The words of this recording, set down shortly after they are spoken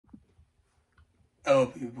Hello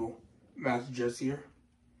people, Master Jesse here.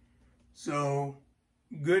 So,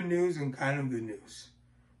 good news and kind of good news.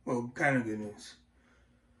 Well, kind of good news.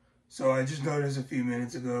 So I just noticed a few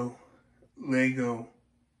minutes ago, Lego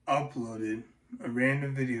uploaded a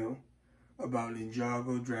random video about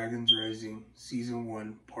Ninjago Dragons Rising Season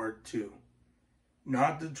 1 Part 2.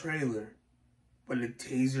 Not the trailer, but a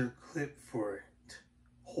taser clip for it.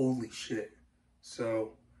 Holy shit.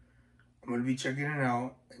 So, I'm going to be checking it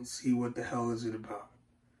out and see what the hell is it about.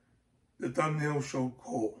 The thumbnail showed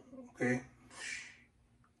Cole, okay?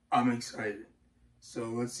 I'm excited. So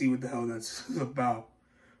let's see what the hell that's about.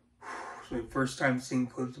 It's my first time seeing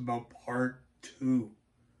clips about Part 2.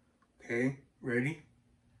 Okay, ready?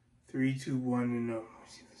 3, 2, 1, and no. Let me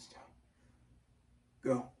see this down.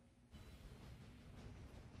 Go.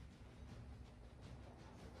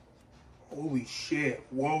 Holy shit.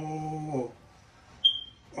 Whoa, whoa, whoa, whoa.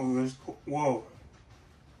 Oh, there's... Whoa.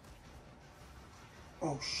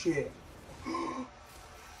 Oh, shit.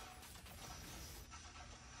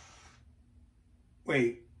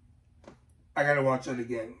 Wait. I gotta watch that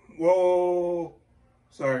again. Whoa.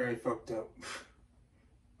 Sorry, I fucked up.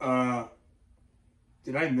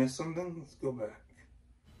 Did I miss something? Let's go back.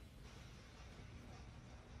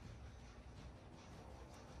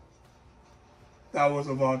 That was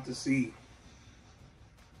a lot to see.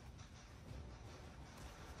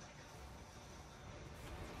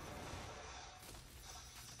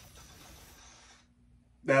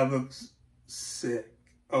 That looks sick.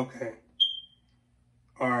 Okay.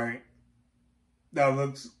 Alright. That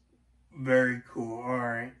looks very cool.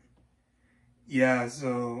 Alright. Yeah,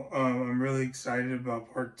 so I'm really excited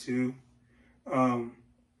about Part 2. I'm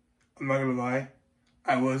not gonna lie.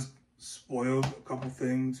 I was spoiled a couple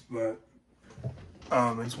things, but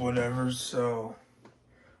it's whatever. So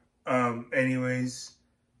anyways,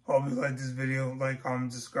 hope you like this video. Like,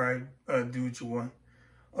 comment, subscribe, do what you want.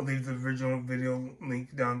 I'll leave the original video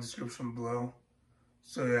link down in the description below.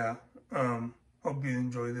 So yeah, hope you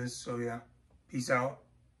enjoy this. So yeah, peace out.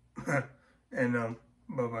 And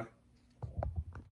bye-bye.